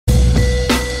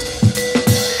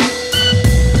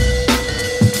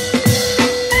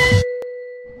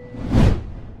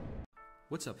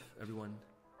What's up, everyone?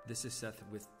 This is Seth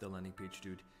with The Landing Page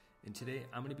Dude, and today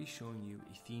I'm going to be showing you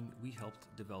a theme we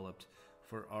helped develop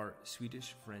for our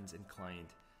Swedish friends and client,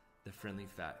 the Friendly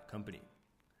Fat Company.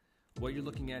 What you're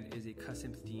looking at is a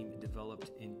custom theme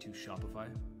developed into Shopify.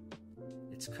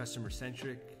 It's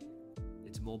customer-centric,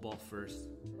 it's mobile first,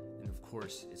 and of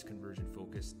course, it's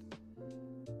conversion-focused.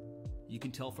 You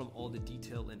can tell from all the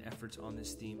detail and efforts on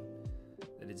this theme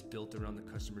that it's built around the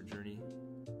customer journey,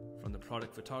 from the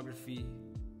product photography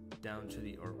down to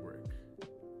the artwork.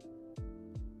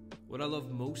 What I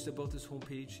love most about this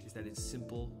homepage is that it's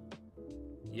simple,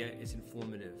 yet it's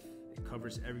informative. It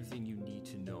covers everything you need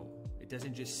to know. It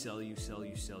doesn't just sell you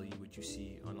what you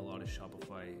see on a lot of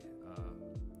Shopify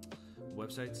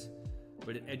websites,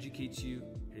 but it educates you,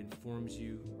 it informs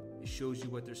you, it shows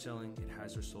you what they're selling, it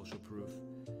has their social proof,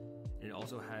 and it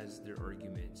also has their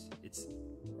arguments. It's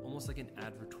almost like an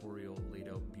advertorial laid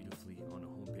out beautifully on a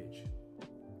homepage.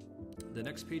 The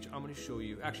next page I'm going to show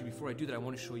you, actually before I do that, I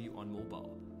want to show you on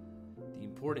mobile, the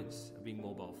importance of being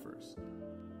mobile first.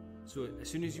 So as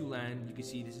soon as you land, you can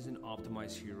see this is an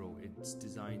optimized hero. It's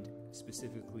designed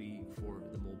specifically for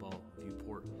the mobile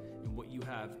viewport. And what you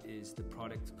have is the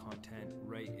product content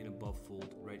right in above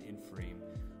fold, right in frame,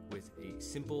 with a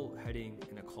simple heading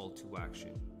and a call to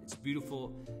action. It's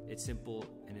beautiful, it's simple,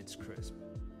 and it's crisp.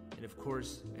 And of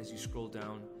course, as you scroll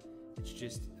down, it's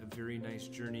just a very nice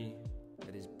journey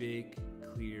that is big,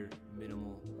 clear,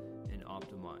 minimal, and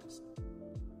optimized.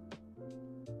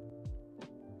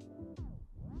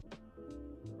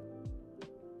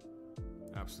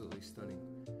 Absolutely stunning.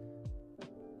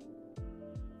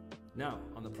 Now,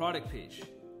 on the product page,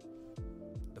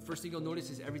 the first thing you'll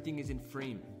notice is everything is in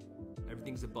frame.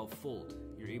 Everything's above fold.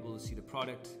 You're able to see the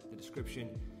product, the description,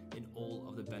 and all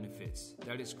of the benefits.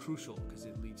 That is crucial because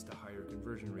it leads to higher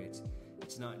conversion rates.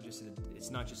 It's not just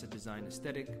a design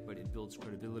aesthetic, but it builds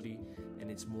credibility and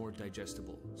it's more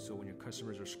digestible. So when your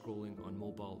customers are scrolling on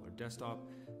mobile or desktop,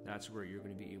 that's where you're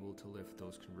going to be able to lift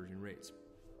those conversion rates.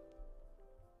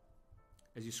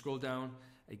 As you scroll down,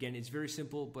 again, it's very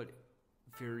simple, but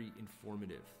very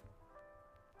informative.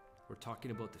 We're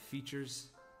talking about the features,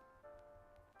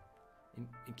 and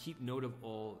keep note of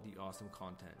all the awesome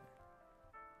content.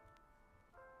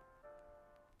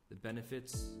 The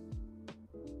benefits,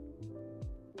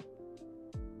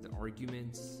 the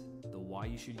arguments, the why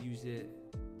you should use it,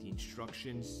 the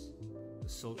instructions, the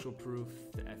social proof,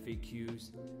 the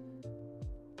FAQs,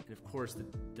 and of course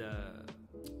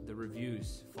the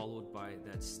reviews, followed by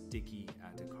that sticky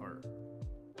add to cart.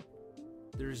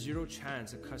 There's zero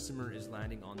chance a customer is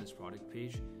landing on this product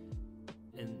page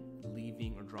and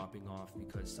leaving or dropping off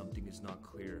because something is not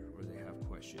clear or they have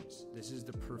questions. This is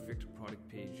the perfect product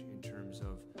page in terms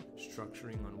of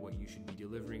structuring on what you should be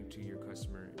delivering to your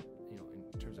customer,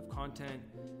 in terms of content,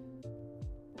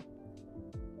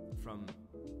 from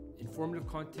informative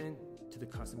content to the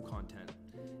custom content.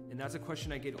 And that's a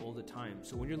question I get all the time.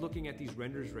 So when you're looking at these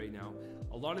renders right now,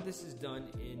 a lot of this is done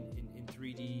in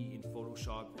 3D, in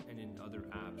Photoshop, and in other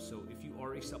apps. So if you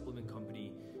are a supplement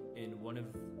company and one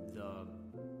of the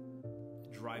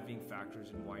driving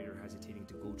factors in why you're hesitating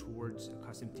to go towards a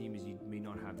custom theme is you may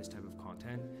not have this type of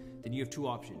content, then you have two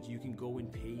options. You can go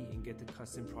and pay and get the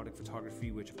custom product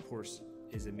photography, which of course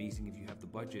is amazing if you have the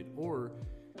budget, or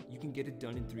you can get it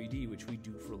done in 3D, which we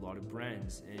do for a lot of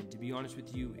brands. And to be honest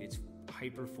with you, it's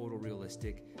hyper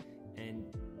photorealistic, and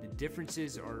the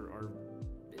differences are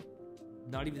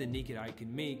not even the naked eye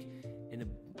can make. And the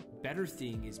better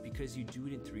thing is because you do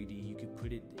it in 3D, you can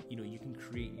put it, you can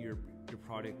create your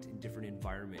product in different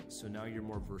environments. So now you're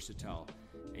more versatile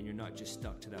and you're not just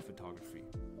stuck to that photography.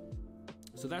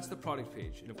 So that's the product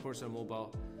page. And of course on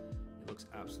mobile, it looks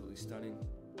absolutely stunning.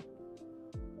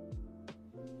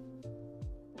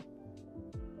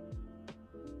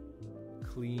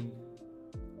 Clean,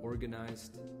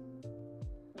 organized,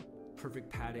 perfect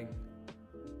padding,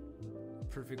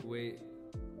 perfect weight,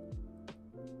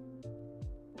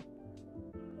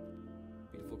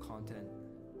 beautiful content.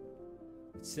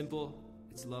 It's simple,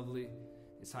 it's lovely,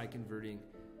 it's high converting,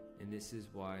 and this is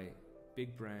why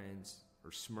big brands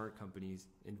or smart companies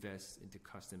invest into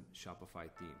custom Shopify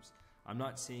themes. I'm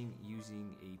not saying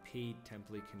using a paid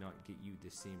template cannot get you the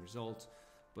same results,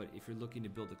 but if you're looking to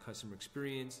build a customer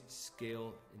experience,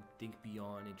 scale, and think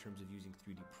beyond in terms of using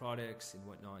 3D products and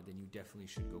whatnot, then you definitely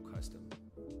should go custom.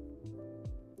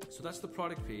 So that's the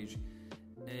product page.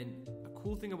 And a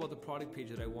cool thing about the product page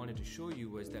that I wanted to show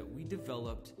you was that we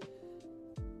developed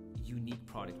unique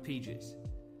product pages.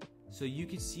 So you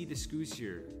can see the SKUs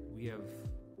here. We have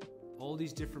all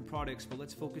these different products, but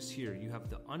let's focus here. You have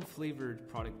the unflavored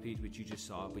product page, which you just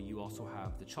saw, but you also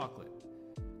have the chocolate.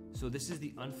 So this is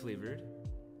the unflavored,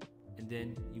 and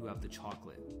then you have the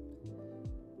chocolate.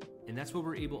 And that's what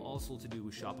we're able also to do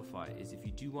with Shopify, is if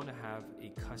you do want to have a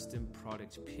custom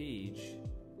product page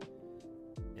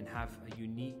and have a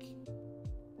unique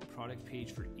product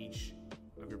page for each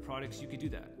of your products, you could do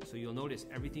that. So you'll notice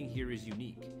everything here is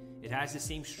unique. It has the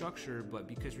same structure, but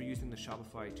because we're using the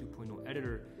Shopify 2.0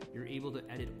 editor, you're able to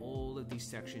edit all of these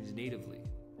sections natively.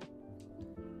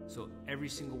 So every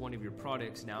single one of your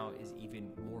products now is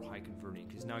even more high converting,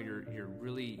 because now you're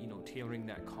really tailoring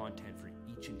that content for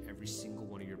each and every single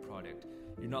one of your product.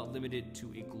 You're not limited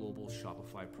to a global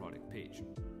Shopify product page.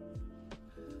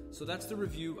 So that's the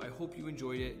review. I hope you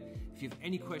enjoyed it. If you have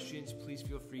any questions, please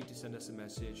feel free to send us a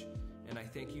message. And I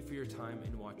thank you for your time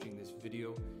in watching this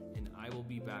video, and I will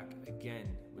be back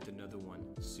again with another one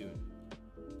soon.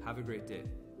 Have a great day.